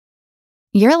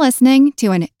You're listening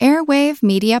to an Airwave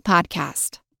Media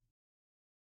Podcast.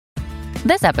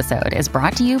 This episode is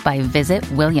brought to you by Visit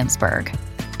Williamsburg.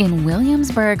 In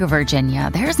Williamsburg, Virginia,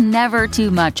 there's never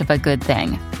too much of a good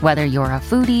thing. Whether you're a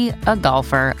foodie, a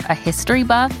golfer, a history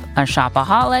buff, a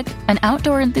shopaholic, an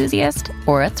outdoor enthusiast,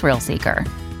 or a thrill seeker,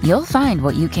 you'll find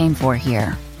what you came for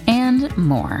here and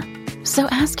more. So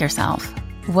ask yourself,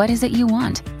 what is it you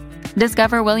want?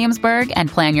 Discover Williamsburg and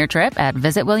plan your trip at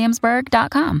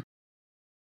visitwilliamsburg.com.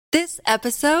 This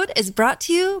episode is brought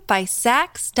to you by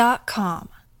Sax.com.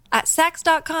 At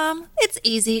Sax.com, it's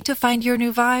easy to find your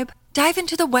new vibe. Dive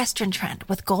into the Western trend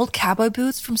with gold cowboy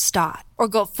boots from Stott, or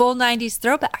go full 90s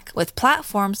throwback with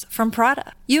platforms from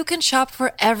Prada. You can shop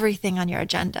for everything on your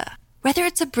agenda, whether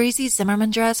it's a breezy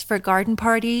Zimmermann dress for a garden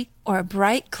party or a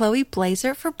bright Chloe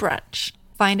blazer for brunch.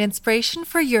 Find inspiration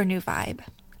for your new vibe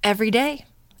every day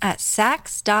at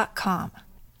Sax.com.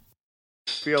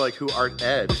 Feel like who art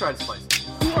Ed? We'll try to slice it.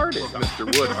 Who art it? Mr.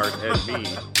 Wood art Ed me.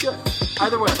 Good.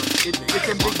 Either way, it's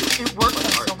ambiguous. It works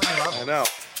on so many levels. I know.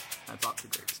 That's off to a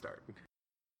great start.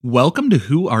 Welcome to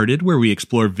Who Arted, where we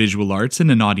explore visual arts in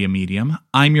an audio medium.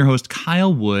 I'm your host,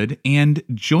 Kyle Wood, and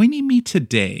joining me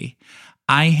today,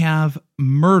 I have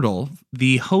Myrtle,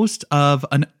 the host of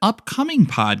an upcoming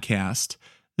podcast,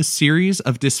 a series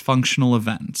of dysfunctional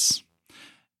events.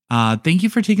 Thank you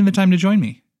for taking the time to join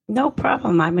me. No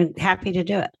problem. I'm happy to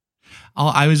do it.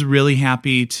 I was really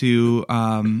happy to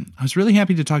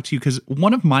talk to you because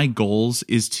one of my goals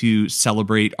is to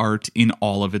celebrate art in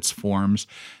all of its forms.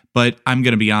 But I'm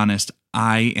going to be honest,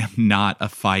 I am not a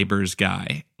fibers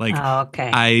guy. Like,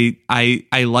 okay.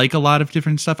 I like a lot of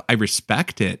different stuff. I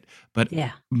respect it, but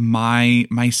yeah,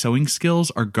 my sewing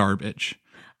skills are garbage.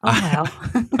 Oh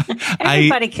well,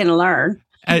 everybody can learn.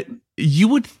 You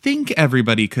would think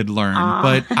everybody could learn,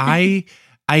 but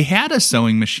I had a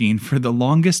sewing machine for the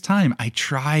longest time. I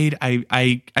tried.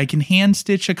 I can hand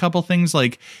stitch a couple things,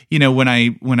 like, you know, when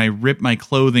I rip my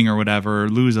clothing or whatever, or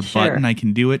lose a button, I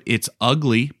can do it. It's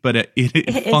ugly, but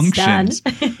it functions.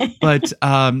 But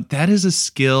that is a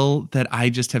skill that I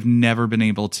just have never been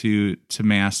able to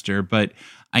master. But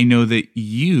I know that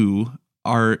you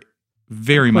are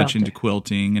very much into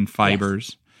quilting and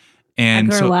fibers. Yes.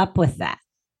 And I grew up with that.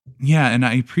 Yeah, and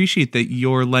I appreciate that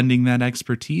you're lending that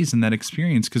expertise and that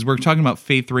experience, because we're talking about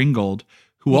Faith Ringgold,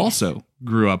 who also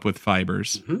grew up with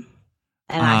fibers. Mm-hmm.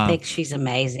 And I think she's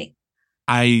amazing.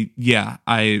 I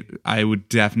would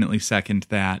definitely second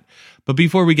that. But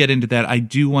before we get into that, I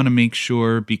do want to make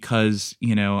sure, because,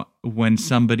 you know, when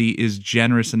somebody is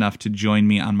generous enough to join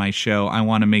me on my show, I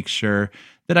want to make sure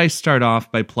that I start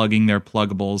off by plugging their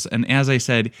pluggables. And as I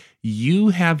said, you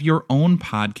have your own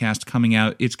podcast coming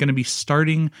out. It's going to be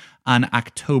starting on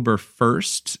October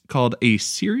 1st, called A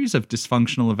Series of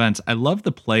Dysfunctional Events. I love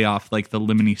the playoff, like the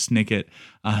Lemony Snicket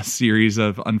series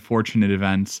of unfortunate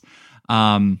events.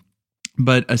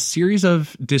 But A Series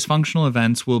of Dysfunctional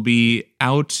Events will be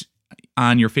out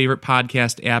on your favorite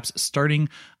podcast apps starting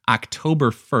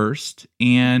October 1st.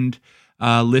 And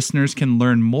listeners can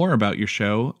learn more about your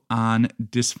show on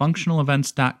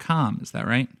dysfunctionalevents.com. Is that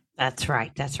right? That's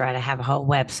right. That's right. I have a whole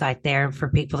website there for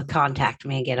people to contact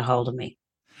me and get a hold of me.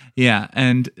 Yeah.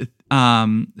 And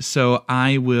so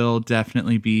I will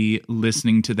definitely be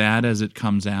listening to that as it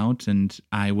comes out, and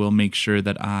I will make sure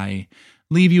that I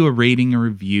leave you a rating or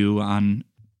review on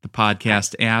the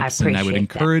podcast apps. And I would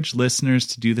encourage listeners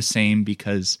to do the same,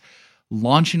 because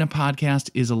launching a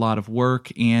podcast is a lot of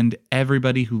work, and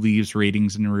everybody who leaves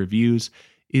ratings and reviews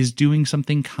is doing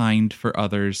something kind for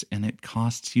others, and it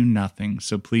costs you nothing.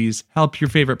 So please help your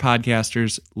favorite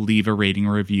podcasters leave a rating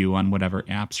or review on whatever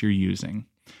apps you're using.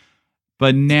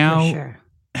 But now,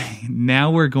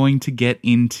 now we're going to get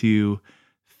into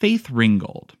Faith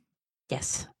Ringgold.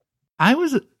 Yes. I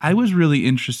was really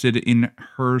interested in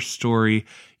her story.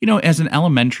 You know, as an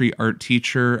elementary art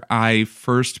teacher, I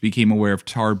first became aware of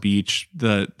Tar Beach,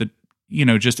 the you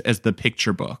know, just as the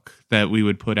picture book that we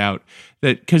would put out.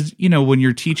 That, because, you know, when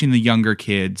you're teaching the younger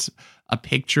kids, a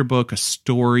picture book, a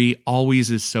story always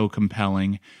is so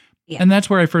compelling. Yeah. And that's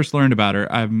where I first learned about her.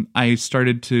 I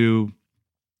started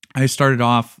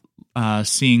off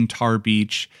seeing Tar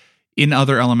Beach in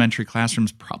other elementary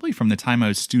classrooms, probably from the time I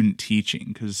was student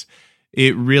teaching, because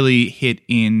it really hit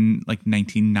in like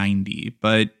 1990.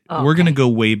 But we're going to go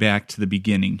way back to the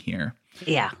beginning here.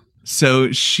 Yeah.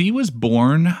 So she was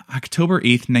born October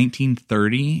 8th,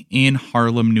 1930 in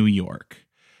Harlem, New York.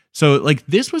 So like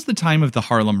this was the time of the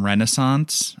Harlem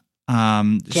Renaissance.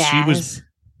 Jazz.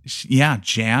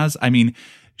 Jazz. I mean,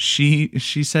 she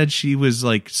said she was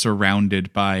like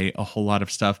surrounded by a whole lot of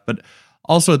stuff, but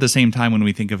also at the same time, when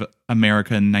we think of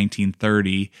America in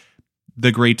 1930,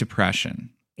 the Great Depression.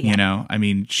 You know, I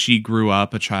mean, she grew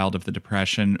up a child of the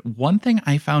Depression. One thing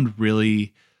I found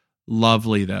really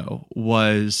lovely, though,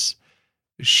 was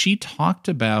she talked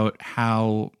about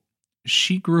how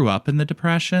she grew up in the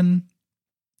Depression,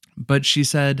 but she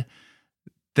said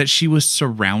that she was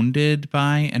surrounded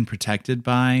by and protected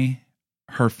by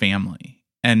her family.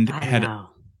 And I know.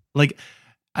 like,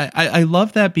 I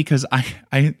love that because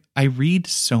I read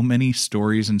so many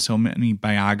stories and so many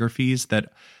biographies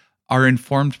that are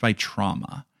informed by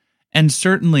trauma. And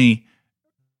certainly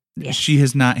she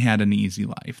has not had an easy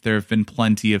life. There have been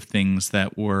plenty of things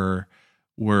that were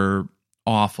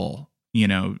awful, you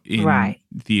know, in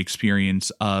the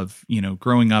experience of, you know,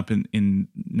 growing up in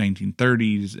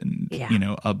 1930s and, you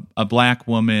know, a black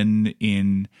woman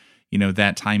in, you know,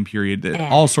 that time period,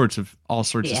 all sorts of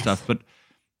stuff. But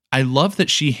I love that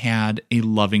she had a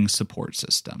loving support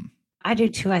system. I do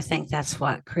too. I think that's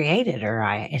what created her.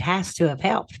 It has to have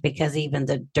helped because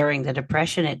even during the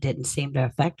Depression, it didn't seem to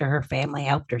affect her. Her family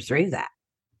helped her through that.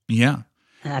 Yeah.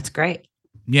 And that's great.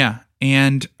 Yeah.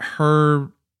 And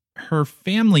her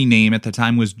family name at the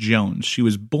time was Jones. She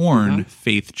was born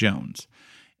Faith Jones.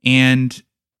 And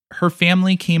her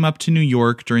family came up to New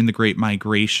York during the Great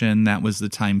Migration. That was the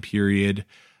time period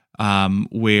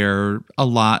where a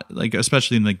lot, like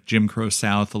especially in like Jim Crow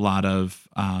South, a lot of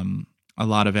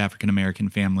African American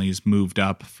families moved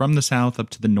up from the South up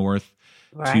to the North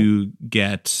to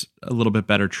get a little bit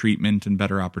better treatment and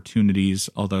better opportunities,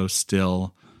 although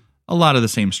still a lot of the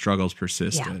same struggles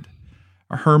persisted.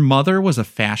 Yeah. Her mother was a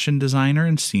fashion designer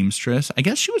and seamstress. I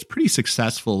guess she was pretty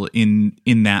successful in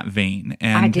that vein.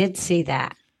 And I did see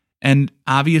that. And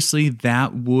obviously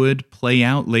that would play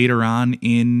out later on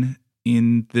in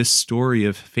this story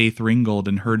of Faith Ringgold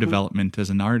and her development as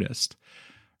an artist.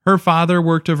 Her father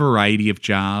worked a variety of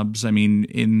jobs. I mean,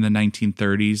 in the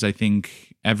 1930s, I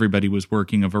think everybody was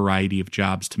working a variety of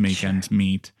jobs to make ends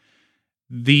meet.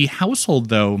 The household,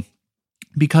 though,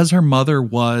 because her mother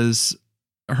was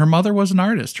an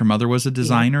artist. Her mother was a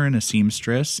designer and a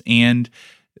seamstress. And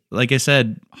like I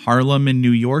said, Harlem in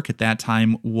New York at that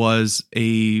time was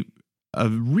a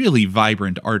really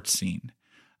vibrant art scene.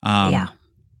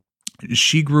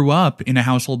 She grew up in a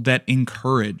household that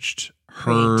encouraged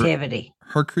her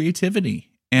creativity.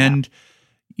 And,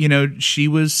 you know, she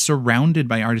was surrounded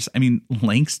by artists. I mean,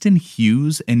 Langston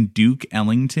Hughes and Duke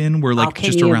Ellington were like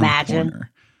just around the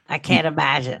corner. I can't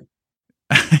imagine.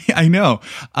 I know.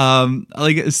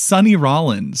 Like Sonny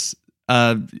Rollins,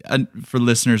 for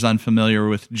listeners unfamiliar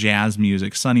with jazz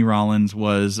music, Sonny Rollins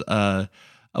was a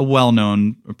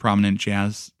well-known, prominent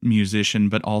jazz musician,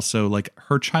 but also like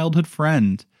her childhood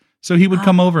friend. So he would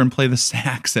come over and play the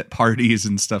sax at parties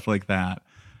and stuff like that.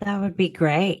 That would be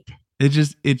great. It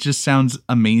just sounds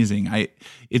amazing.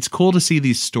 It's cool to see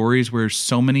these stories where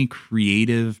so many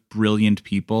creative, brilliant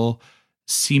people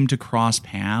seem to cross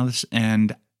paths,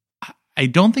 and I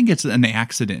don't think it's an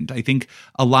accident. I think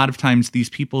a lot of times these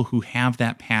people who have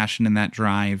that passion and that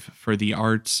drive for the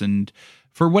arts and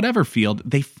for whatever field,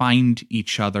 they find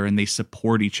each other and they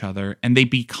support each other and they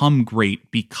become great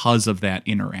because of that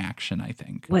interaction, I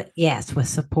think. Yes, with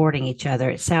supporting each other.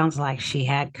 It sounds like she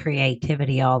had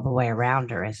creativity all the way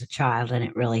around her as a child, and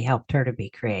it really helped her to be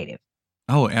creative.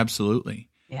 Oh, absolutely.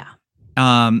 Yeah.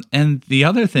 And the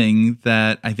other thing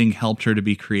that I think helped her to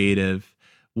be creative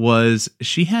was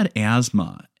she had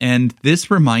asthma. And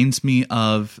this reminds me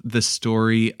of the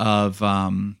story of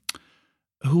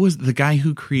who was the guy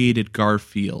who created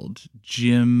Garfield?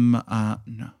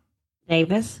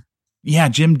 Davis? Yeah,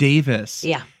 Jim Davis.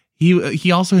 Yeah.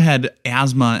 He also had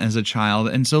asthma as a child.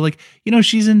 And so, like, you know,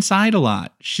 she's inside a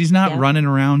lot. She's not running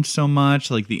around so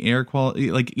much. Like the air quality,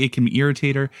 like it can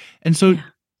irritate her. And so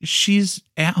she's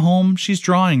at home. She's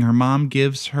drawing. Her mom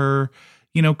gives her,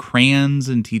 you know, crayons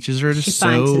and teaches her to sew. She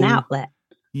finds an outlet.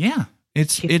 Yeah.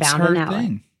 It's her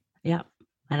thing. Yep.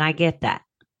 And I get that.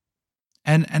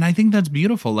 And I think that's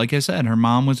beautiful. Like I said, her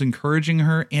mom was encouraging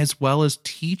her as well as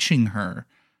teaching her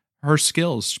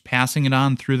skills, passing it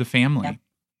on through the family. Yep.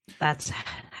 That's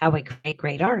how we create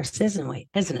great artists, isn't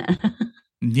it?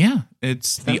 Yeah,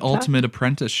 it's the ultimate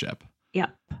apprenticeship.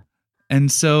 Yep.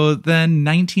 And so then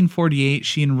 1948,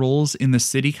 she enrolls in the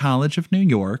City College of New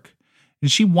York.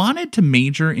 And she wanted to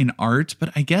major in art,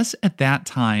 but I guess at that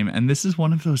time, and this is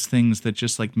one of those things that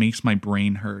just like makes my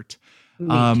brain hurt.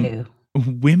 Me too.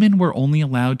 Women were only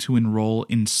allowed to enroll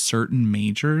in certain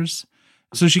majors.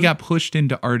 So she got pushed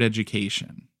into art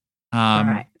education,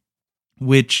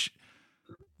 which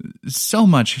so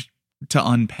much to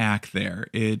unpack there.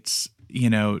 It's, you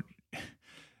know,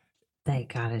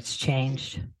 thank God it's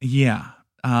changed. Yeah.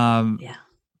 I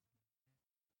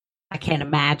can't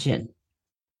imagine.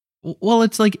 Well,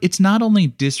 it's like it's not only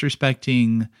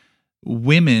disrespecting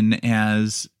women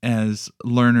as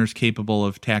learners capable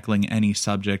of tackling any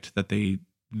subject that they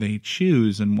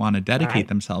choose and want to dedicate Right.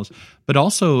 themselves, but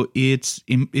also it's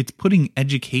putting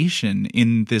education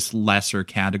in this lesser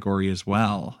category as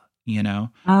well, you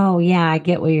know. Oh, yeah, I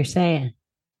get what you're saying.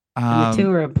 And the two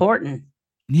Um are important.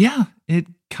 yeah, it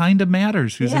kind of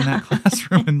matters who's in that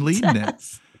classroom and leading it.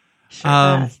 does. Sure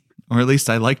does. Or at least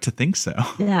I like to think so.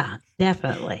 Yeah,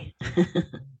 definitely.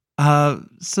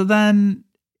 So then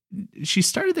she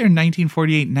started there in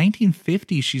 1948.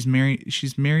 1950,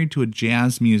 she's married to a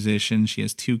jazz musician. She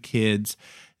has 2 kids.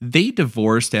 They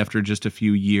divorced after just a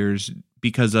few years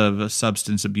because of a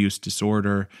substance abuse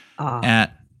disorder. Oh,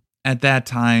 At that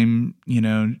time, you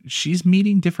know, she's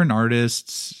meeting different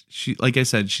artists. She, like I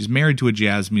said, she's married to a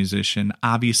jazz musician.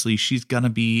 Obviously, she's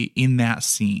gonna be in that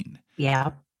scene.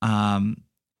 yeah.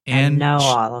 And I know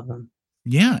all of them.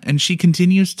 yeah, and she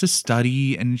continues to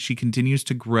study and she continues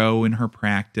to grow in her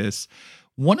practice.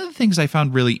 One of the things I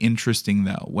found really interesting,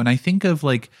 though, when I think of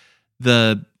like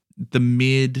the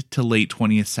mid to late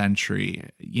 20th century,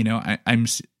 you know, I'm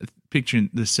picturing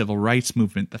the civil rights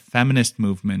movement, the feminist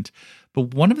movement.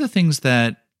 But one of the things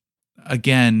that,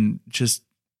 again, just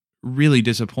really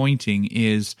disappointing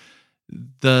is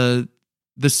the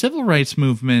civil rights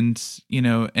movement, you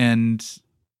know, and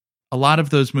a lot of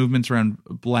those movements around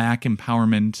Black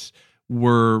empowerment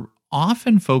were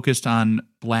often focused on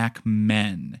Black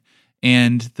men.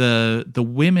 And the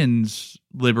women's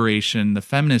liberation, the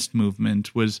feminist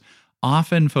movement, was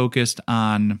often focused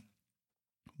on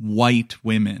white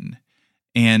women.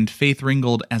 And Faith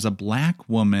Ringgold, as a Black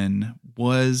woman,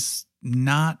 was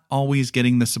not always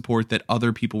getting the support that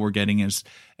other people were getting as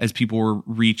people were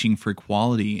reaching for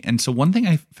equality. And so one thing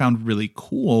I found really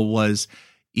cool was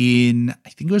in, I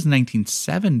think it was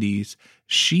 1970s,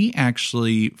 she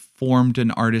actually formed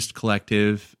an artist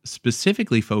collective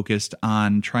specifically focused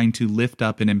on trying to lift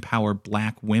up and empower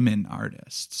Black women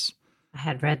artists. I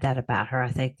had read that about her.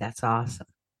 I think that's awesome.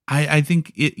 I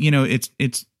think it, you know, it's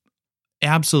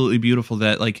absolutely beautiful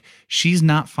that like she's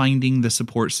not finding the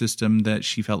support system that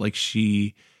she felt like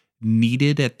she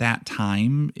needed at that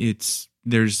time.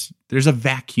 There's a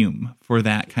vacuum for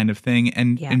that kind of thing,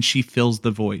 and she fills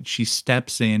the void. She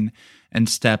steps in and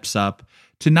steps up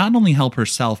to not only help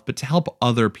herself but to help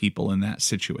other people in that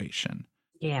situation.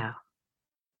 Yeah.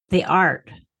 The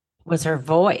art was her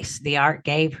voice. The art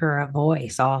gave her a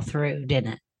voice all through,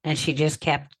 didn't it? And she just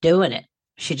kept doing it.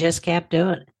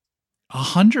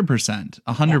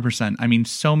 100%. I mean,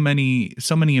 so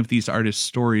many of these artists'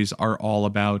 stories are all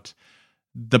about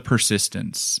the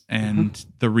persistence and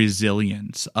the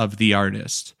resilience of the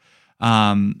artist.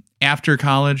 After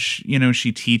college, you know,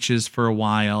 she teaches for a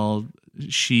while.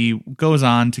 She goes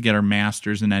on to get her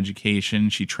master's in education.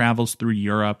 She travels through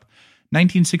Europe.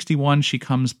 1961, she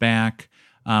comes back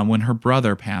when her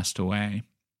brother passed away.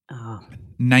 Oh.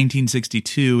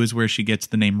 1962 is where she gets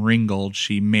the name Ringgold.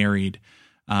 She married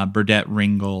Burdett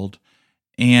Ringgold.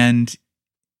 And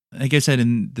like I said,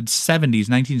 in the 70s,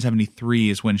 1973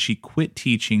 is when she quit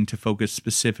teaching to focus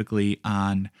specifically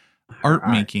on art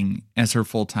making as her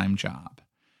full-time job.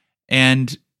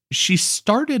 And she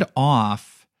started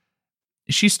off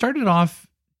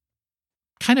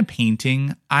kind of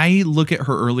painting. I look at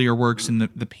her earlier works in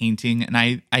the painting, and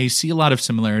I see a lot of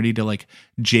similarity to like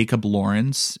Jacob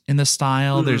Lawrence in the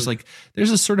style. Mm-hmm.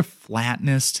 There's a sort of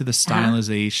flatness to the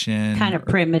stylization. Kind of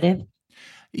primitive.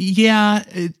 Yeah.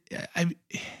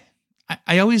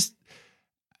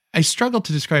 I struggle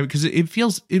to describe it because it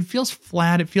feels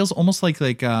flat. It feels almost like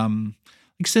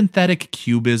synthetic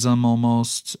cubism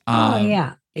almost.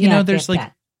 Yeah. You know,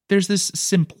 that. There's this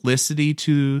simplicity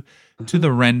to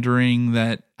the rendering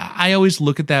that I always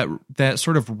look at that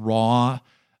sort of raw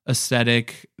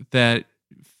aesthetic that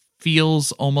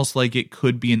feels almost like it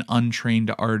could be an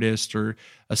untrained artist or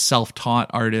a self-taught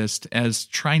artist as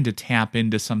trying to tap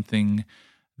into something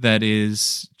that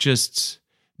is just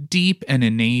deep and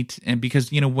innate. And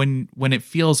because, you know, when it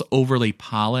feels overly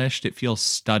polished, it feels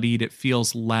studied, it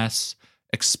feels less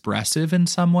expressive in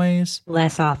some ways.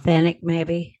 Less authentic,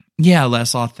 maybe. Yeah,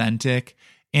 less authentic.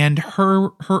 And her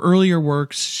earlier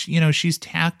works, you know, she's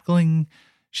tackling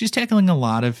a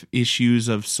lot of issues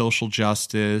of social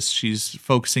justice. She's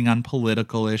focusing on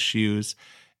political issues.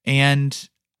 And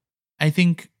I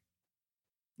think,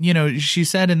 you know, she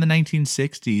said in the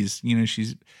 1960s, you know,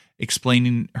 she's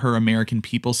explaining her American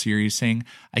People series saying,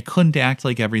 I couldn't act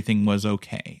like everything was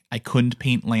okay. I couldn't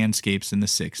paint landscapes in the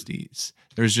 60s.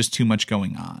 There's just too much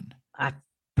going on. I'm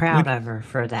proud of her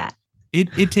for that.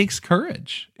 It takes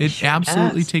courage. It sure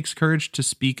absolutely does. takes courage to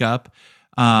speak up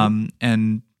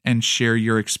and and share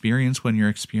your experience when your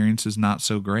experience is not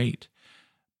so great.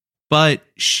 But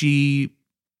she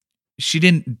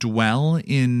didn't dwell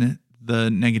in the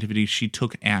negativity. She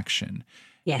took action.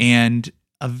 Yes. And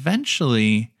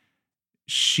eventually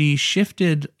she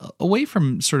shifted away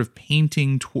from sort of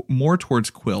painting more towards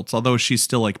quilts, although she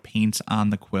still like paints on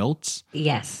the quilts.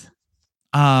 Yes.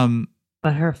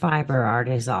 But her fiber art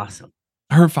is awesome.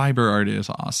 Her fiber art is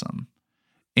awesome.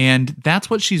 And that's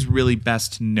what she's really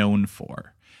best known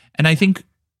for. And I think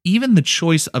even the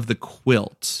choice of the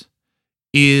quilt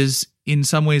is in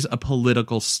some ways a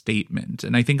political statement.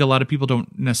 And I think a lot of people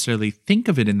don't necessarily think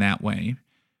of it in that way.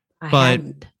 But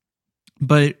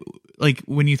like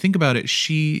when you think about it,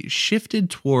 she shifted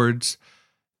towards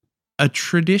a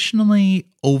traditionally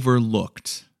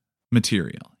overlooked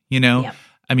material, you know? Yep.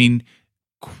 I mean,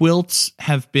 quilts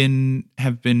have been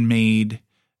made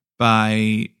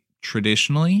by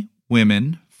traditionally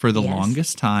women for the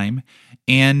longest time,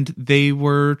 and they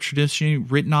were traditionally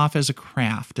written off as a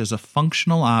craft, as a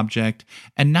functional object,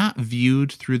 and not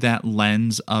viewed through that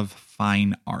lens of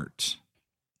fine art.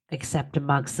 Except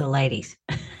amongst the ladies.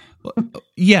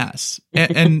 Yes.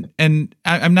 And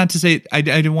I'm not to say, I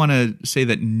didn't want to say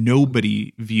that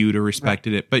nobody viewed or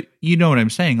respected it, but you know what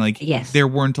I'm saying? Like, there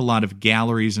weren't a lot of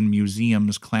galleries and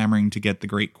museums clamoring to get the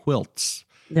great quilts.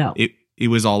 No. It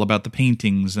was all about the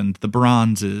paintings and the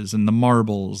bronzes and the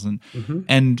marbles.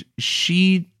 And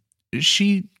she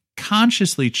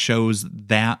consciously chose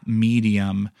that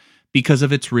medium because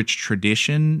of its rich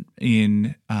tradition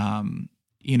in,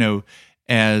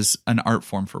 as an art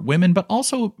form for women, but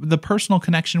also the personal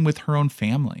connection with her own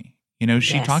family. You know,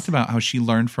 she talked about how she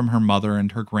learned from her mother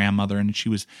and her grandmother, and she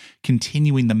was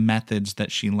continuing the methods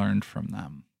that she learned from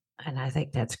them. And I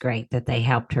think that's great that they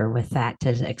helped her with that,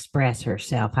 to express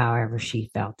herself however she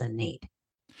felt the need.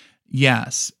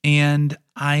 Yes. And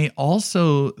I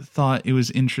also thought it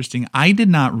was interesting. I did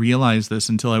not realize this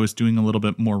until I was doing a little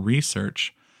bit more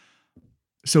research.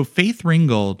 So Faith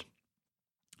Ringgold,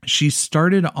 she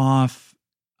started off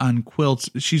on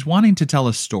quilts. She's wanting to tell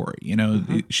a story, you know,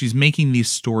 she's making these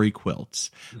story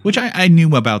quilts, which I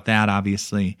knew about that,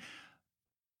 obviously.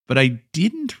 But I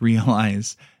didn't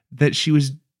realize that she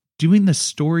was doing the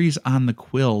stories on the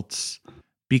quilts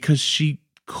because she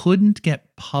couldn't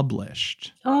get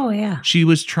published. Oh yeah. She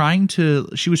was trying to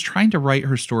write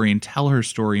her story and tell her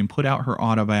story and put out her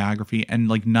autobiography, and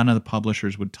like none of the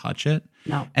publishers would touch it.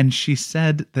 No. And she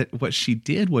said that what she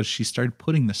did was she started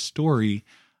putting the story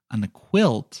on the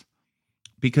quilt,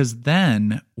 because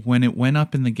then when it went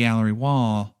up in the gallery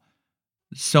wall,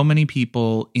 so many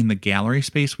people in the gallery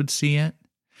space would see it.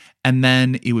 And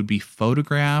then it would be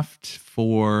photographed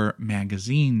for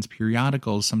magazines,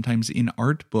 periodicals, sometimes in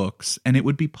art books, and it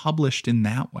would be published in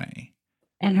that way.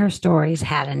 And her stories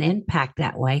had an impact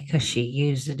that way because she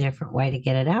used a different way to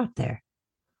get it out there.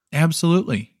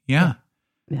 Absolutely. Yeah.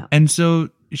 Yeah. And so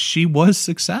she was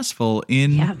successful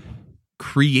in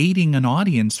creating an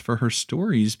audience for her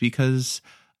stories, because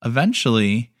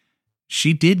eventually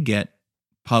she did get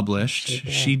published.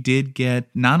 She did get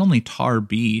not only Tar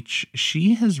Beach,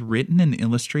 she has written and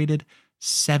illustrated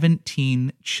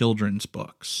 17 children's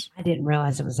books. I didn't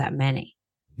realize it was that many.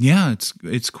 Yeah,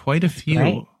 it's quite a few.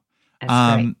 Great.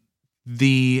 That's great.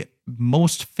 The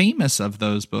most famous of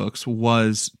those books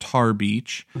was Tar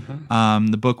Beach.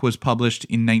 The book was published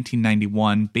in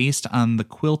 1991 based on the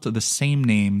quilt of the same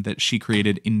name that she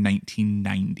created in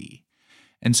 1990.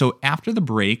 And so after the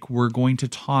break, we're going to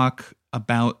talk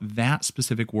about that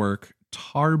specific work,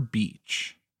 Tar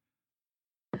Beach.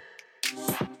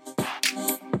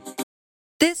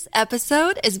 This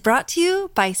episode is brought to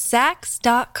you by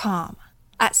Sax.com.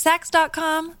 At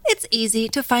Sax.com, it's easy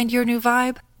to find your new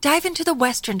vibe. Dive into the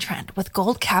Western trend with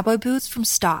gold cowboy boots from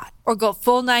Stott, or go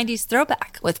full 90s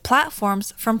throwback with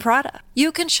platforms from Prada.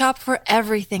 You can shop for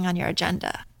everything on your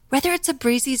agenda, whether it's a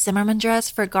breezy Zimmermann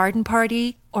dress for a garden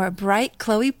party or a bright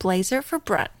Chloe blazer for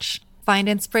brunch. Find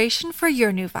inspiration for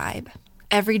your new vibe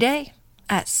every day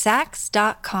at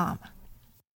Sax.com.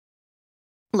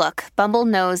 Look, Bumble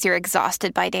knows you're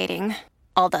exhausted by dating.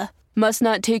 All the must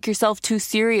not take yourself too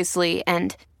seriously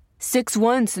and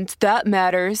 6'1" since that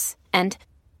matters. And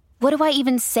what do I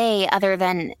even say other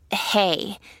than,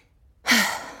 hey?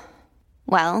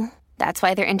 Well, that's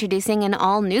why they're introducing an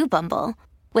all-new Bumble,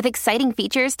 with exciting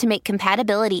features to make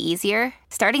compatibility easier,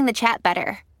 starting the chat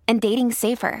better, and dating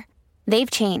safer.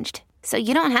 They've changed, so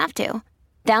you don't have to.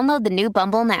 Download the new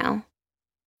Bumble now.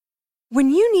 When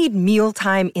you need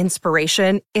mealtime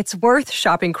inspiration, it's worth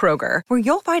shopping Kroger, where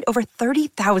you'll find over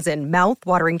 30,000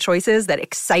 mouth-watering choices that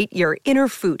excite your inner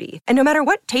foodie. And no matter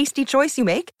what tasty choice you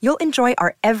make, you'll enjoy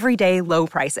our everyday low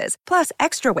prices, plus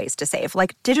extra ways to save,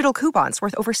 like digital coupons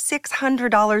worth over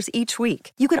 $600 each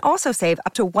week. You can also save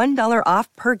up to $1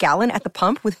 off per gallon at the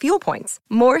pump with fuel points.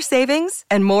 More savings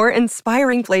and more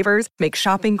inspiring flavors make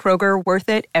shopping Kroger worth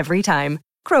it every time.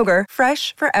 Kroger,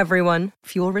 fresh for everyone.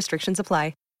 Fuel restrictions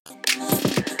apply.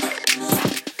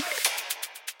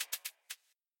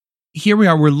 Here we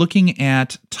are. We're looking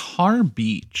at Tar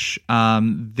Beach.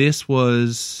 This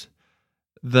was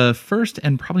the first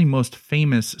and probably most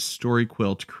famous story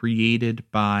quilt created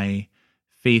by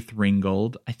Faith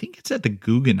Ringgold. I think it's at the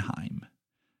Guggenheim.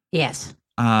 Yes.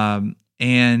 And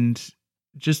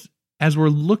just as we're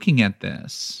looking at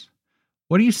this,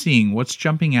 what are you seeing? What's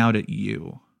jumping out at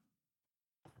you?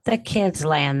 The kids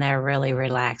laying there really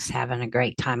relaxed, having a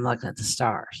great time looking at the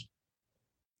stars.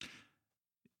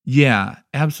 Yeah,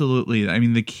 absolutely. I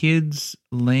mean, the kids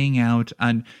laying out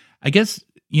on, I guess,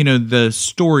 you know, the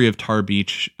story of Tar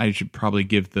Beach, I should probably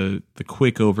give the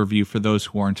quick overview for those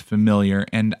who aren't familiar,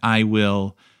 and I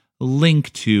will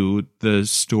link to the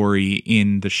story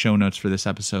in the show notes for this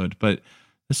episode. But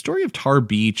the story of Tar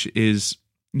Beach is,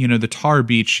 you know, the Tar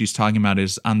Beach she's talking about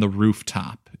is on the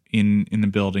rooftop in the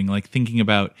building, like thinking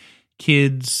about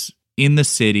kids in the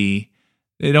city.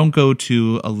 They don't go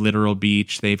to a literal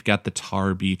beach. They've got the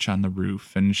tar beach on the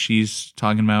roof. And she's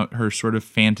talking about her sort of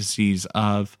fantasies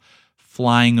of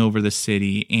flying over the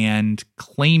city and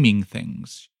claiming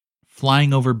things,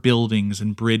 flying over buildings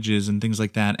and bridges and things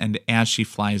like that. And as she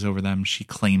flies over them, she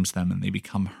claims them and they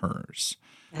become hers.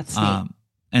 That's neat.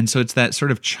 And so it's that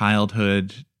sort of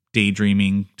childhood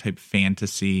daydreaming type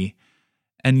fantasy.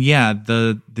 And yeah,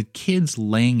 the kids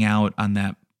laying out on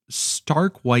that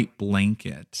stark white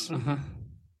blanket. Mm-hmm.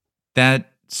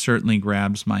 That certainly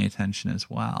grabs my attention as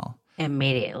well.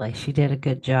 Immediately. She did a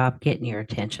good job getting your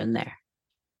attention there.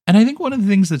 And I think one of the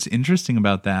things that's interesting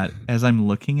about that, as I'm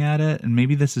looking at it, and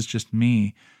maybe this is just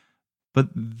me, but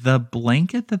the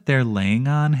blanket that they're laying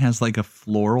on has like a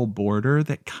floral border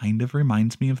that kind of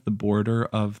reminds me of the border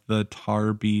of the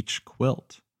Tar Beach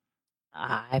quilt.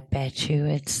 I bet you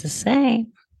it's the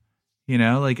same. You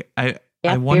know, like I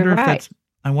Yep, wonder you're if right.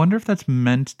 I wonder if that's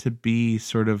meant to be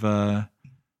sort of a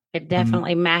It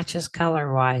definitely matches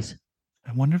color-wise.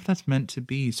 I wonder if that's meant to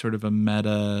be sort of a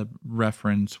meta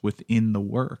reference within the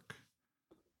work.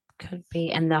 Could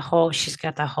be. And she's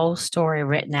got the whole story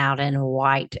written out in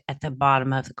white at the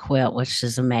bottom of the quilt, which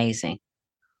is amazing.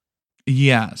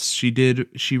 Yes, she did.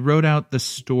 She wrote out the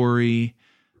story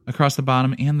across the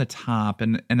bottom and the top.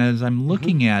 And as I'm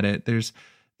looking at it, there's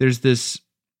this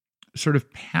sort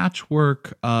of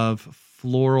patchwork of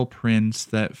floral prints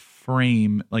that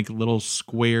frame like little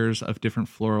squares of different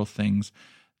floral things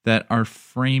that are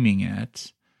framing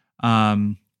it,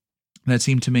 that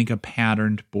seem to make a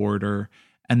patterned border.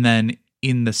 And then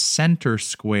in the center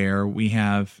square, we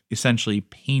have essentially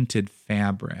painted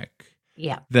fabric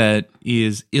that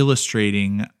is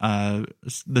illustrating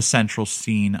the central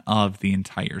scene of the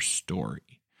entire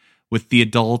story, with the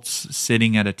adults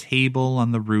sitting at a table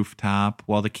on the rooftop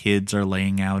while the kids are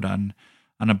laying out on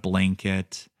a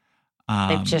blanket.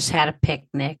 They've just had a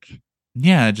picnic.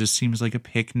 Yeah, it just seems like a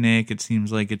picnic. It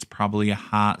seems like it's probably a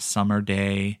hot summer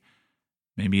day.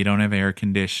 Maybe you don't have air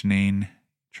conditioning.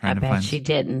 I bet she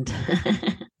didn't.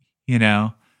 You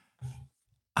know,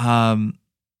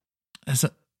 as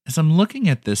I'm looking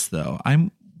at this, though,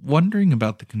 I'm wondering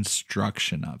about the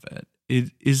construction of it.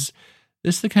 Is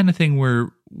this the kind of thing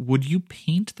where would you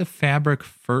paint the fabric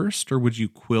first, or would you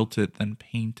quilt it then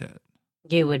paint it?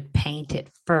 You would paint it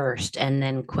first and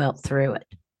then quilt through it.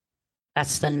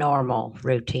 That's the normal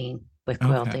routine with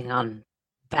quilting on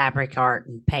fabric art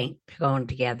and paint going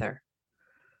together.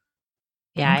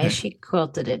 Yeah, she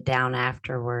quilted it down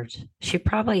afterwards. She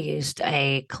probably used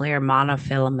a clear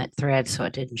monofilament thread so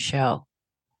it didn't show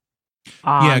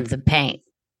on the paint.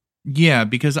 Yeah,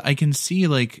 because I can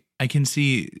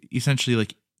see essentially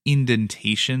like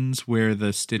indentations where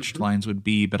the stitched lines would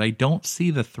be, but I don't see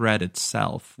the thread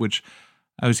itself, which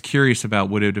I was curious about.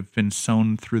 Would it have been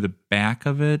sewn through the back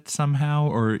of it somehow,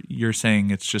 or you're saying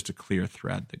it's just a clear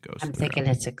thread that goes through? I'm thinking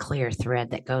it's a clear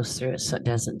thread that goes through it so it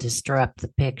doesn't disrupt the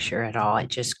picture at all. It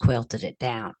just quilted it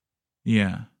down.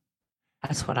 Yeah.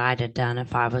 That's what I'd have done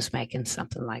if I was making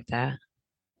something like that.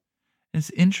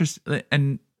 It's interesting,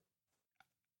 and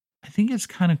I think it's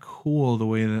kind of cool the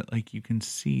way that like you can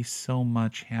see so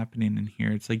much happening in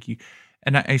here. It's like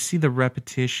And I see the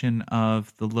repetition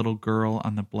of the little girl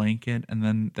on the blanket and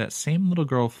then that same little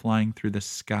girl flying through the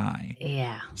sky.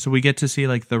 Yeah. So we get to see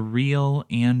like the real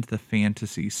and the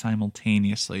fantasy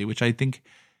simultaneously, which I think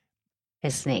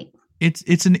It's neat.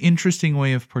 it's an interesting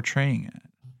way of portraying it.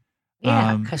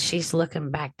 Yeah, because she's looking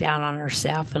back down on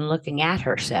herself and looking at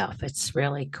herself. It's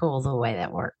really cool the way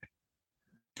that worked.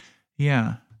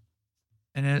 Yeah.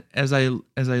 And as I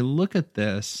look at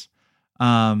this,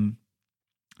 I'm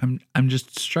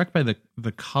just struck by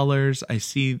the colors. I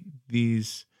see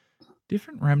these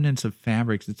different remnants of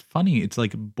fabrics. It's funny. It's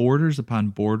like borders upon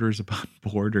borders upon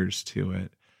borders to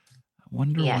it. I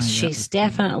wonder why. Yes, she's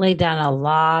definitely done a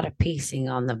lot of piecing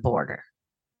on the border.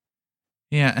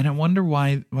 Yeah, and I wonder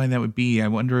why that would be. I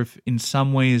wonder if in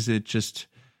some ways it just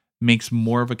makes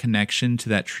more of a connection to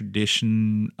that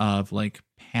tradition of like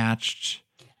patched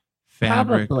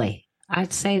fabric. Probably.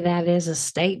 I'd say that is a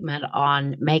statement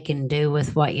on making do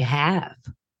with what you have.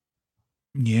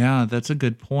 Yeah, that's a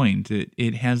good point.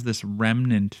 It has this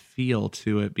remnant feel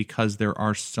to it because there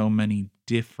are so many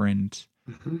different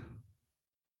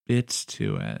bits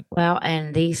to it. Well,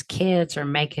 and these kids are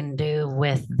making do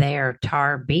with their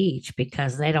tar beach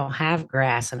because they don't have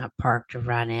grass and a park to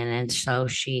run in. And so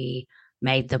she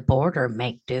made the border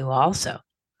make do also.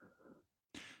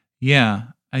 Yeah.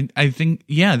 I think,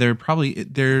 yeah, there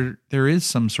is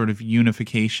some sort of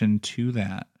unification to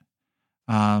that.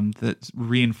 That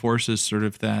reinforces sort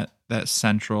of that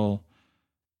central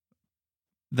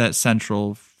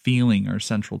feeling or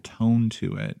central tone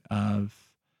to it of,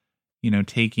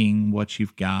 taking what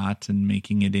you've got and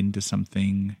making it into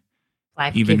something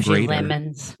Life even gives greater. You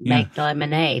lemons, make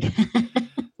lemonade.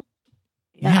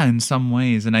 Yeah, in some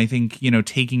ways. And I think,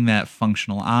 taking that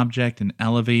functional object and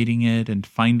elevating it and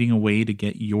finding a way to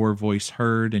get your voice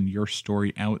heard and your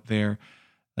story out there,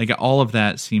 like all of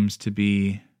that seems to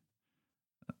be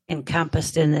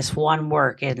encompassed in this one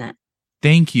work, isn't it?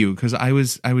 Thank you, because I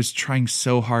was trying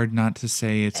so hard not to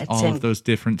say it's all of those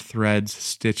different threads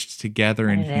stitched together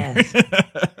in here.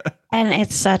 And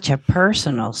it's such a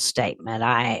personal statement.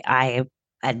 I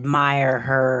admire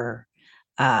her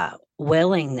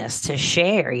willingness to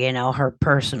share, her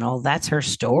personal, that's her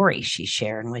story she's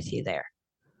sharing with you there.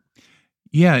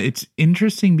 Yeah, it's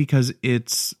interesting because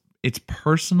it's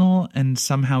personal and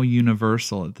somehow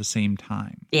universal at the same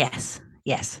time. Yes.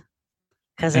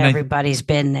 Because everybody's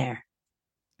been there.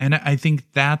 And I think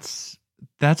that's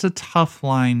a tough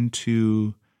line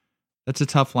to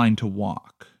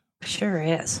walk. Sure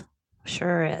is.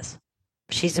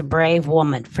 She's a brave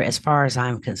woman as far as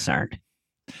I'm concerned.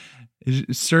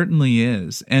 It certainly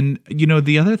is. And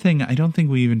the other thing I don't think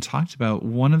we even talked about,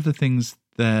 one of the things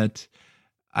that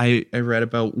I read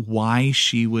about why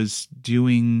she was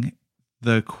doing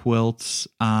the quilts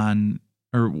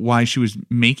or why she was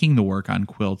making the work on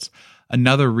quilts.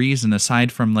 Another reason,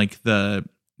 aside from like the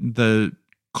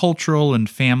cultural and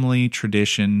family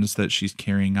traditions that she's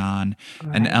carrying on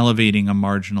and elevating a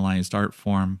marginalized art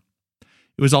form,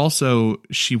 it was also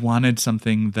she wanted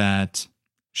something that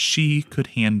she could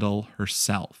handle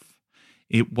herself.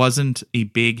 It wasn't a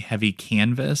big, heavy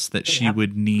canvas that she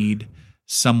would need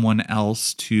someone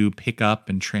else to pick up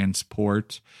and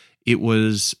transport. It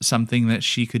was something that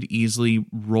she could easily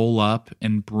roll up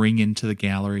and bring into the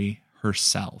gallery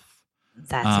herself.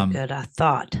 That's a good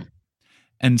thought.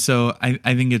 And so I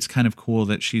think it's kind of cool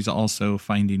that she's also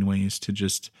finding ways to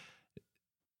just,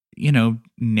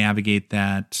 navigate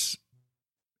that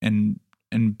and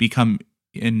become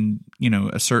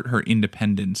assert her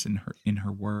independence in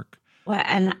her work. Well,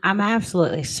 and I'm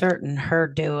absolutely certain her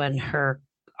doing her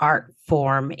art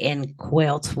form in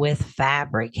quilts with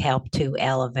fabric helped to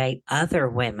elevate other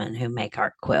women who make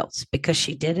art quilts because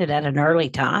she did it at an early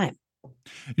time.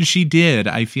 She did.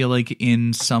 I feel like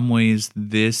in some ways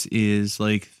this is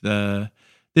like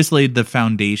this laid the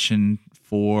foundation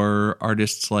for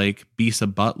artists like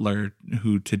Bisa Butler,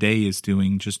 who today is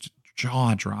doing just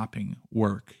jaw-dropping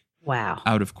work. Wow.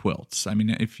 Out of quilts. I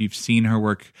mean, if you've seen her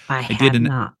work, I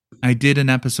did an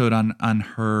episode on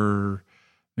her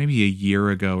maybe a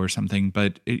year ago or something,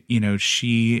 but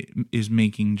she is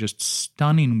making just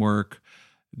stunning work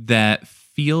that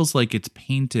feels like it's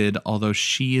painted, although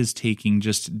she is taking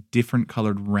just different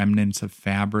colored remnants of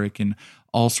fabric and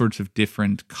all sorts of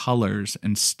different colors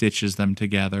and stitches them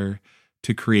together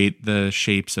to create the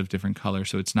shapes of different colors.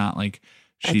 So it's not like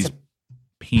she's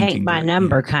painting paint by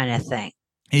number kind of thing.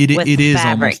 It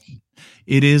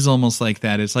is almost like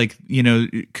that. It's like,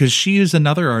 because she is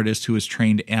another artist who was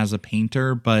trained as a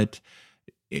painter, but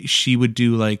she would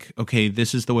do like, okay,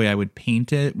 this is the way I would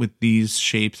paint it with these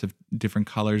shapes of different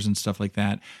colors and stuff like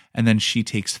that. And then she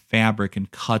takes fabric and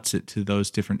cuts it to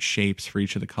those different shapes for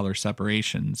each of the color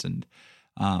separations and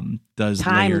does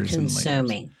layers and layers. Time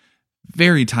consuming.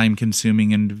 Very time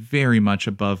consuming and very much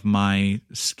above my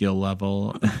skill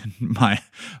level and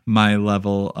my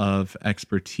level of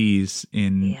expertise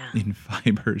in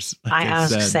fibers. Like I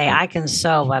was going to say, I can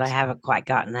sew, but I haven't quite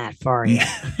gotten that far yet.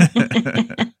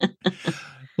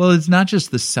 Well, it's not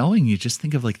just the sewing. You just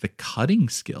think of like the cutting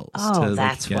skills. Oh,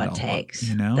 that's what takes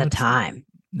the time.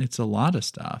 It's a lot of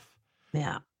stuff.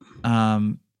 Yeah.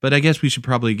 But I guess we should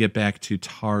probably get back to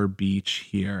Tar Beach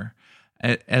here.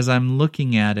 As I'm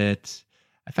looking at it,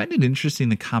 I find it interesting,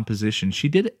 the composition. She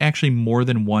did actually more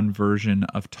than one version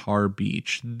of Tar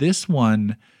Beach. This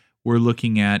one we're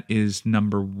looking at is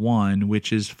number 1,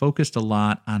 which is focused a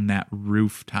lot on that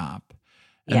rooftop.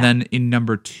 And then in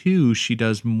number 2, she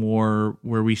does more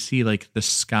where we see like the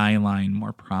skyline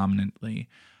more prominently.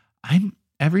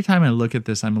 Every time I look at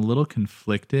this, I'm a little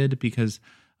conflicted because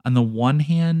on the one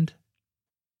hand,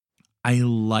 I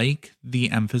like the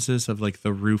emphasis of like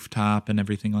the rooftop and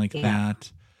everything like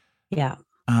that. Yeah.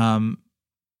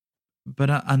 But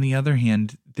on the other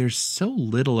hand, there's so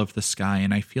little of the sky,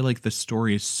 and I feel like the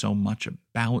story is so much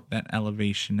about that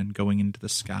elevation and going into the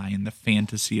sky and the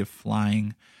fantasy of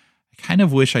flying. I kind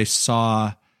of wish I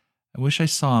saw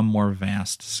a more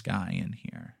vast sky in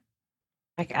here.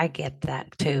 I get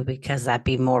that too, because that'd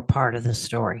be more part of the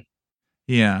story.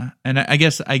 Yeah, and I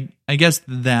guess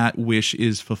that wish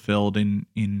is fulfilled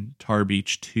in Tar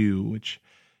Beach 2, which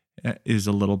is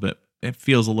it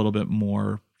feels a little bit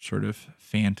more sort of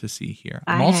fantasy here.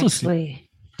 I also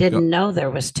didn't know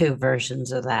there was 2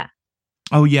 versions of that.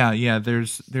 Oh yeah.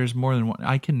 There's more than one.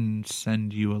 I can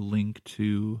send you a link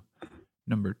to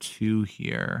number 2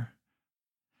 here.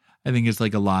 I think it's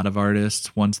like a lot of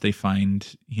artists, once they find,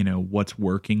 what's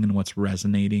working and what's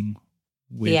resonating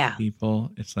with people,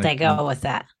 it's like they go with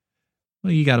that.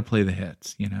 Well, you got to play the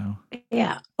hits,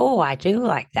 Yeah. Oh, I do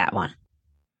like that one.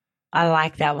 I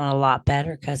like that one a lot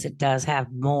better because it does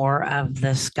have more of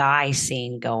the sky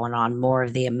scene going on, more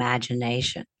of the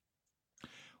imagination.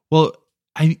 Well,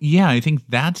 I think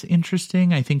that's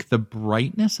interesting. I think the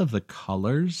brightness of the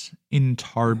colors in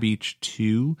Tar Beach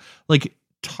 2, like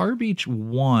Tar Beach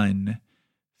 1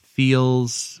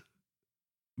 feels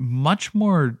much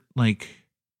more like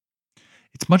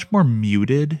it's much more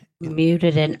muted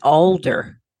and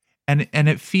older. And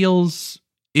it feels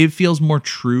more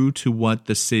true to what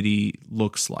the city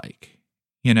looks like,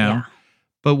 Yeah.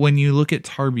 But when you look at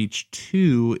Tar Beach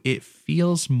 2, it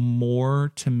feels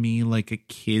more to me like a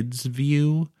kid's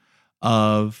view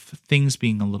of things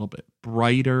being a little bit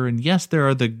brighter. And yes, there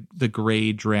are the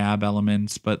gray drab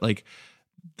elements, but like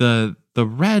the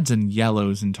reds and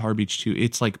yellows in Tar Beach 2,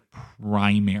 it's like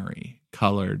primary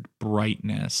colored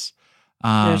brightness.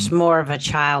 There's more of a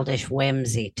childish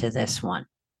whimsy to this one.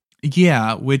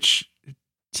 Yeah, which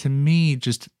to me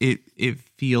just it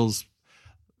feels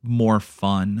more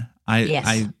fun.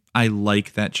 I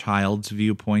like that child's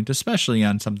viewpoint, especially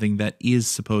on something that is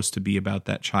supposed to be about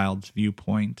that child's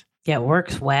viewpoint. Yeah, it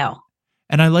works well.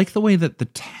 And I like the way that the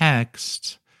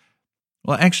text,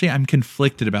 well, actually I'm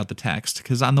conflicted about the text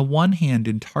because on the one hand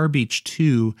in Tar Beach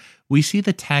 2, we see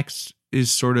the text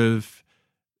is sort of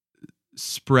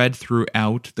spread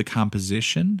throughout the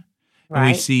composition. Right. And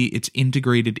we see it's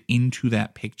integrated into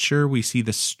that picture. We see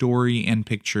the story and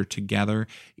picture together.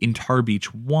 In Tar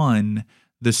Beach 1,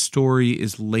 the story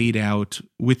is laid out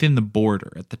within the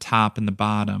border at the top and the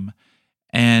bottom.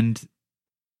 And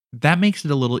that makes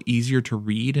it a little easier to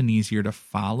read and easier to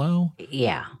follow.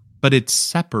 Yeah. But it's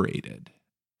separated.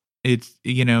 It's,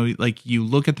 like you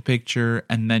look at the picture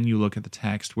and then you look at the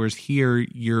text. Whereas here,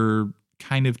 you're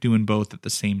kind of doing both at the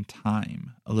same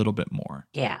time a little bit more.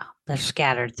 Yeah, they're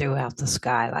scattered throughout the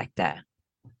sky like that.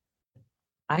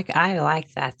 I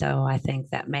like that though. I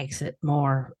think that makes it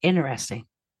more interesting.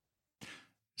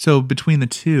 So between the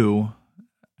two,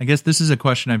 I guess this is a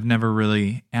question I've never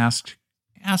really asked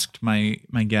my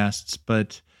guests,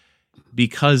 but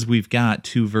because we've got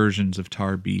 2 versions of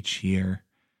Tar Beach here,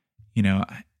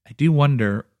 I do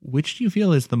wonder, which do you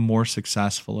feel is the more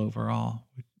successful overall?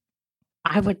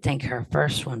 I would think her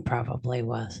first one probably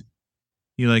was.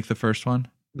 You like the first one?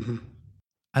 Mm-hmm.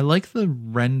 I like the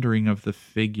rendering of the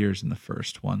figures in the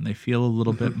first one. They feel a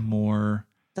little bit more...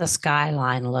 The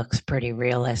skyline looks pretty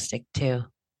realistic too.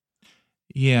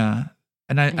 Yeah.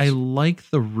 And I like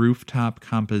the rooftop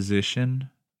composition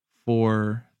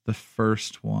for the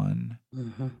first one.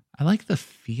 Mm-hmm. I like the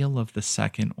feel of the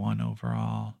second one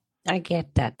overall. I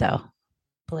get that though.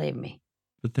 Believe me.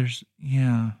 But there's...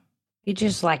 Yeah. You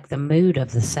just like the mood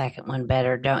of the second one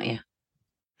better, don't you?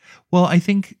 Well, I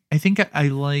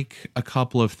like a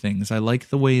couple of things. I like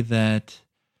the way that,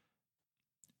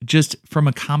 just from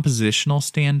a compositional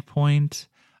standpoint,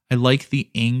 I like the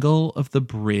angle of the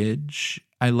bridge.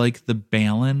 I like the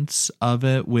balance of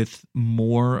it with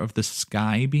more of the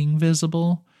sky being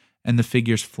visible and the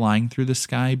figures flying through the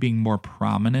sky being more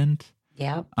prominent.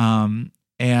 Yep.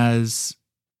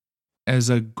 As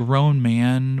a grown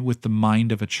man with the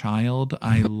mind of a child,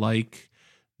 I like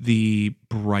the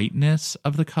brightness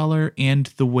of the color and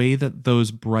the way that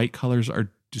those bright colors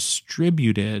are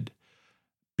distributed,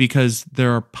 because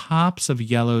there are pops of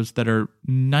yellows that are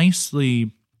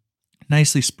nicely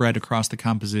spread across the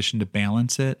composition to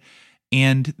balance it.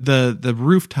 And the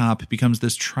rooftop becomes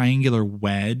this triangular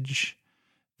wedge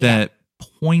that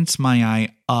points my eye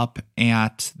up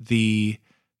at the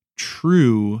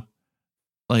true,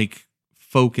 like,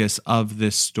 focus of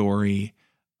this story,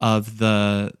 of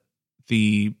the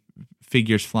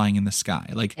figures flying in the sky.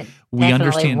 Like, it we definitely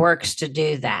understand, works to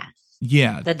do that.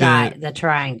 yeah, The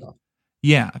triangle.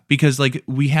 yeah, because, like,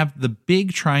 we have the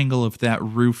big triangle of that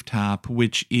rooftop,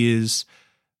 which is,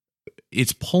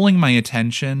 it's pulling my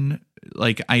attention.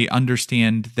 Like, I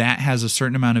understand that has a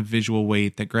certain amount of visual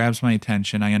weight that grabs my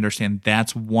attention. I understand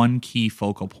that's one key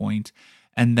focal point.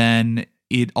 And then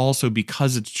it also,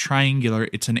 because it's triangular,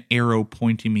 it's an arrow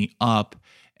pointing me up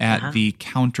at the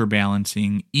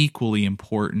counterbalancing, equally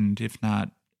important, if not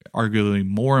arguably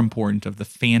more important, of the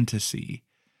fantasy.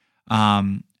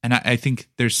 And I think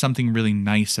there's something really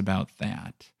nice about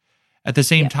that. At the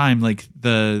same time, like,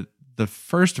 the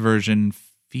first version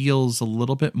feels a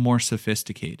little bit more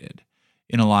sophisticated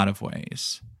in a lot of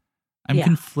ways. I'm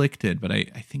conflicted, but I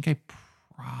think I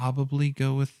probably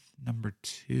go with number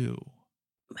 2.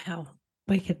 Well,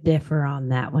 we could differ on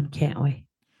that one, can't we?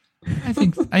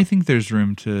 I think there's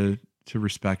room to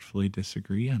respectfully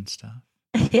disagree on stuff.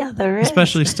 Yeah, there is.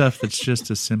 Especially stuff that's just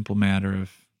a simple matter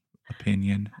of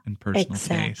opinion and personal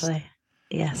taste. Exactly.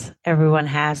 Yes, everyone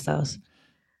has those.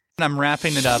 I'm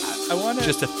wrapping it up. I want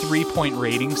just a 3-point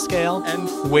rating scale.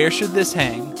 And where should this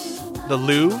hang? The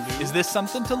Louvre? Is this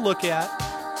something to look at?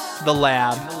 The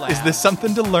lab? Is this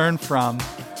something to learn from?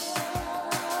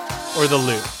 Or the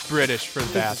Louvre? British for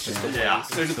the bathroom. Yeah.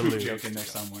 There's a poop joke in there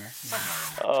somewhere.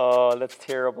 Oh, that's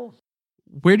terrible.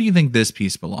 Where do you think this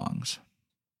piece belongs?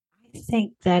 I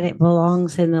think that it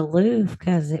belongs in the Louvre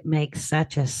because it makes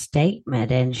such a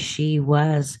statement, and she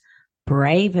was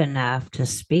brave enough to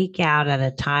speak out at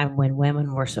a time when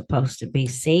women were supposed to be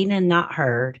seen and not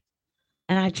heard.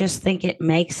 And I just think it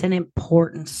makes an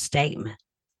important statement.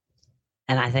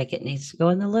 And I think it needs to go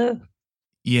in the Louvre.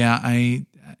 Yeah, I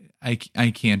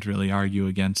can't really argue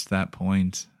against that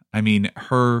point. I mean,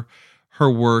 her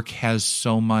work has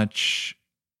so much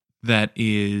that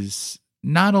is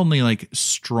not only, like,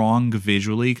 strong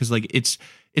visually, because, like, it's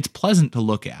pleasant to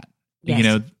look at. Yes. You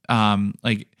know,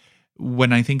 like,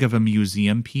 when I think of a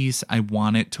museum piece, I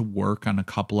want it to work on a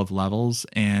couple of levels,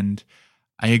 and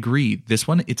I agree. This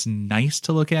one, it's nice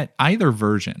to look at. Either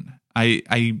version,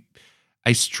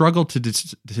 I struggle to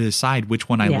decide which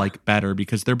one I like better,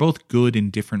 because they're both good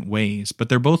in different ways, but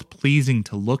they're both pleasing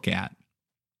to look at.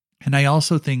 And I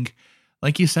also think,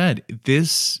 like you said,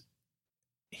 this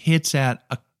hits at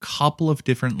a couple of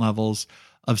different levels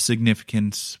of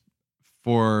significance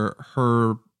for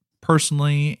her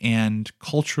personally and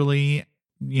culturally.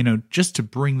 You know, just to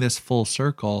bring this full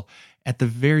circle, at the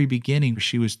very beginning,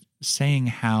 she was saying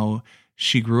how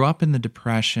she grew up in the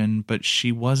Depression, but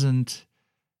she wasn't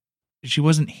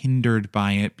hindered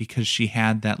by it because she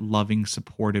had that loving,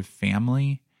 supportive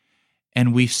family.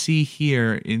 And we see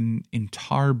here in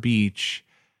Tar Beach,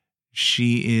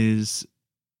 she is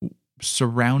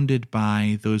surrounded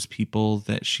by those people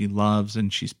that she loves,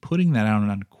 and she's putting that out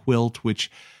on a quilt, which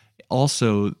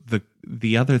also,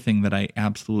 the other thing that I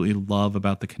absolutely love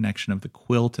about the connection of the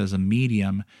quilt as a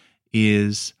medium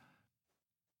is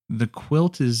the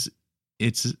quilt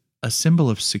it's a symbol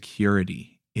of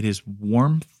security. It is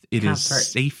warmth. It is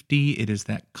safety. It is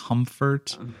that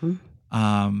comfort.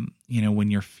 Mm-hmm. You know, when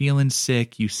you're feeling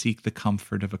sick, you seek the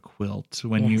comfort of a quilt.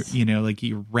 When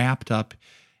you're wrapped up.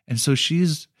 And so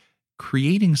she's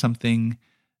creating something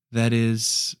that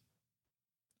is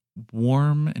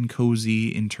warm and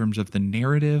cozy in terms of the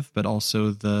narrative, but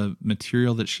also the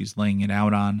material that she's laying it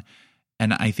out on.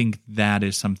 And I think that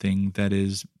is something that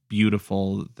is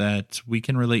beautiful, that we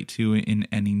can relate to in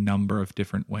any number of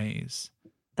different ways.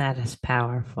 That is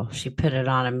powerful. She put it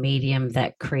on a medium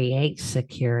that creates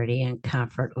security and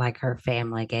comfort like her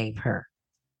family gave her.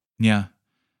 Yeah.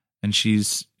 And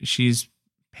she's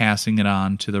passing it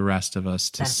on to the rest of us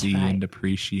to see and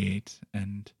appreciate.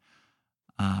 And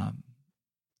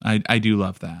I do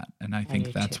love that. And I I think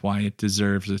do that's too. why it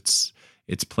deserves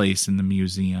its place in the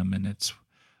museum. And it's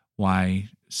why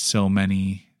so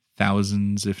many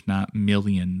thousands, if not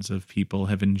millions of people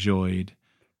have enjoyed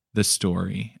the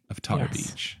story of Tar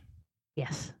Yes. Beach.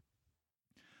 Yes.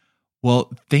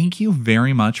 Well, thank you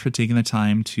very much for taking the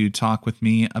time to talk with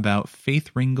me about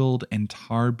Faith Ringgold and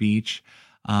Tar Beach.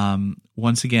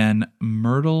 Once again,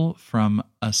 Myrtle from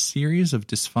a series of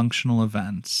dysfunctional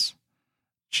events.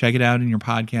 Check it out in your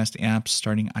podcast apps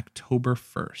starting October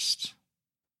 1st.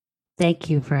 Thank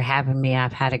you for having me.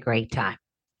 I've had a great time.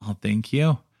 Oh, thank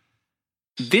you.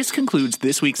 This concludes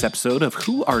this week's episode of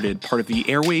Who Arted, part of the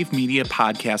Airwave Media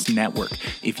Podcast Network.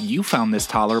 If you found this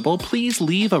tolerable, please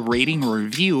leave a rating or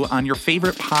review on your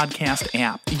favorite podcast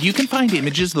app. You can find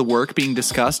images of the work being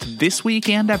discussed this week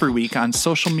and every week on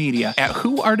social media at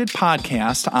Who Arted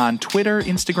Podcast on Twitter,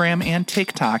 Instagram, and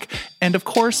TikTok, and of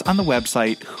course on the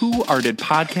website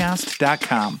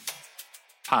whoartedpodcast.com.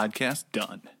 Podcast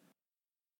done.